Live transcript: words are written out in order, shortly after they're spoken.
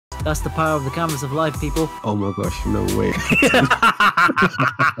That's the power of the canvas of life, people. Oh my gosh, no way.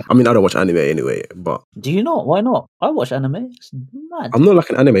 I mean, I don't watch anime anyway, but Do you not? Why not? I watch anime. It's mad. I'm not like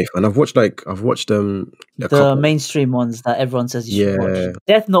an anime fan. I've watched a The couple. mainstream ones that everyone says you should Yeah. watch.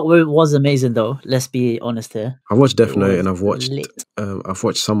 Death Note was amazing though. Let's be honest here. I've watched Death It Note was and I've watched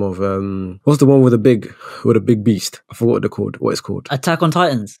lit. some of what's the one with the big beast? I forgot what it's called. Attack on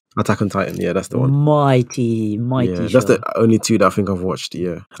Titans. Attack on Titan. Yeah, that's the one. Mighty Yeah, show. that's the only two that I think I've watched.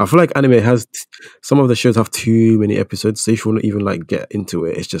 Yeah, I feel like anime has some of the shows have too many episodes, so if you want to even like get into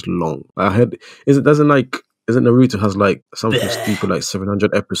it, it's just long. I heard isn't Naruto has like something stupid like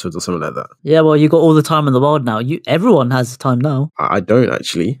 700 episodes or something like that. Yeah, well, you got all the time in the world now. Everyone has time now. I don't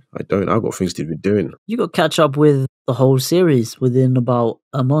actually. I've got things to be doing. You got to catch up with the whole series within about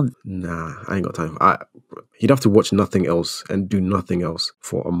a month. Nah, I ain't got time. You'd have to watch nothing else and do nothing else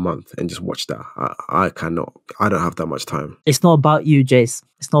for a month and just watch that. I cannot. I don't have that much time. It's not about you, Jace.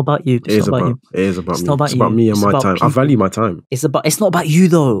 It's not about you. It is about me. It's about me and my time. I value my time. It's not about you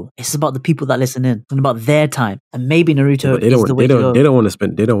though. It's about the people that listen in and about their time. And maybe Naruto is the way to go. They don't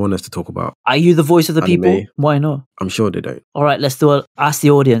want us to talk about. Are you the voice of the anime. people? Why not? I'm sure they don't. All right, let's do it. Ask the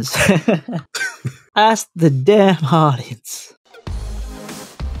audience. Ask the damn audience.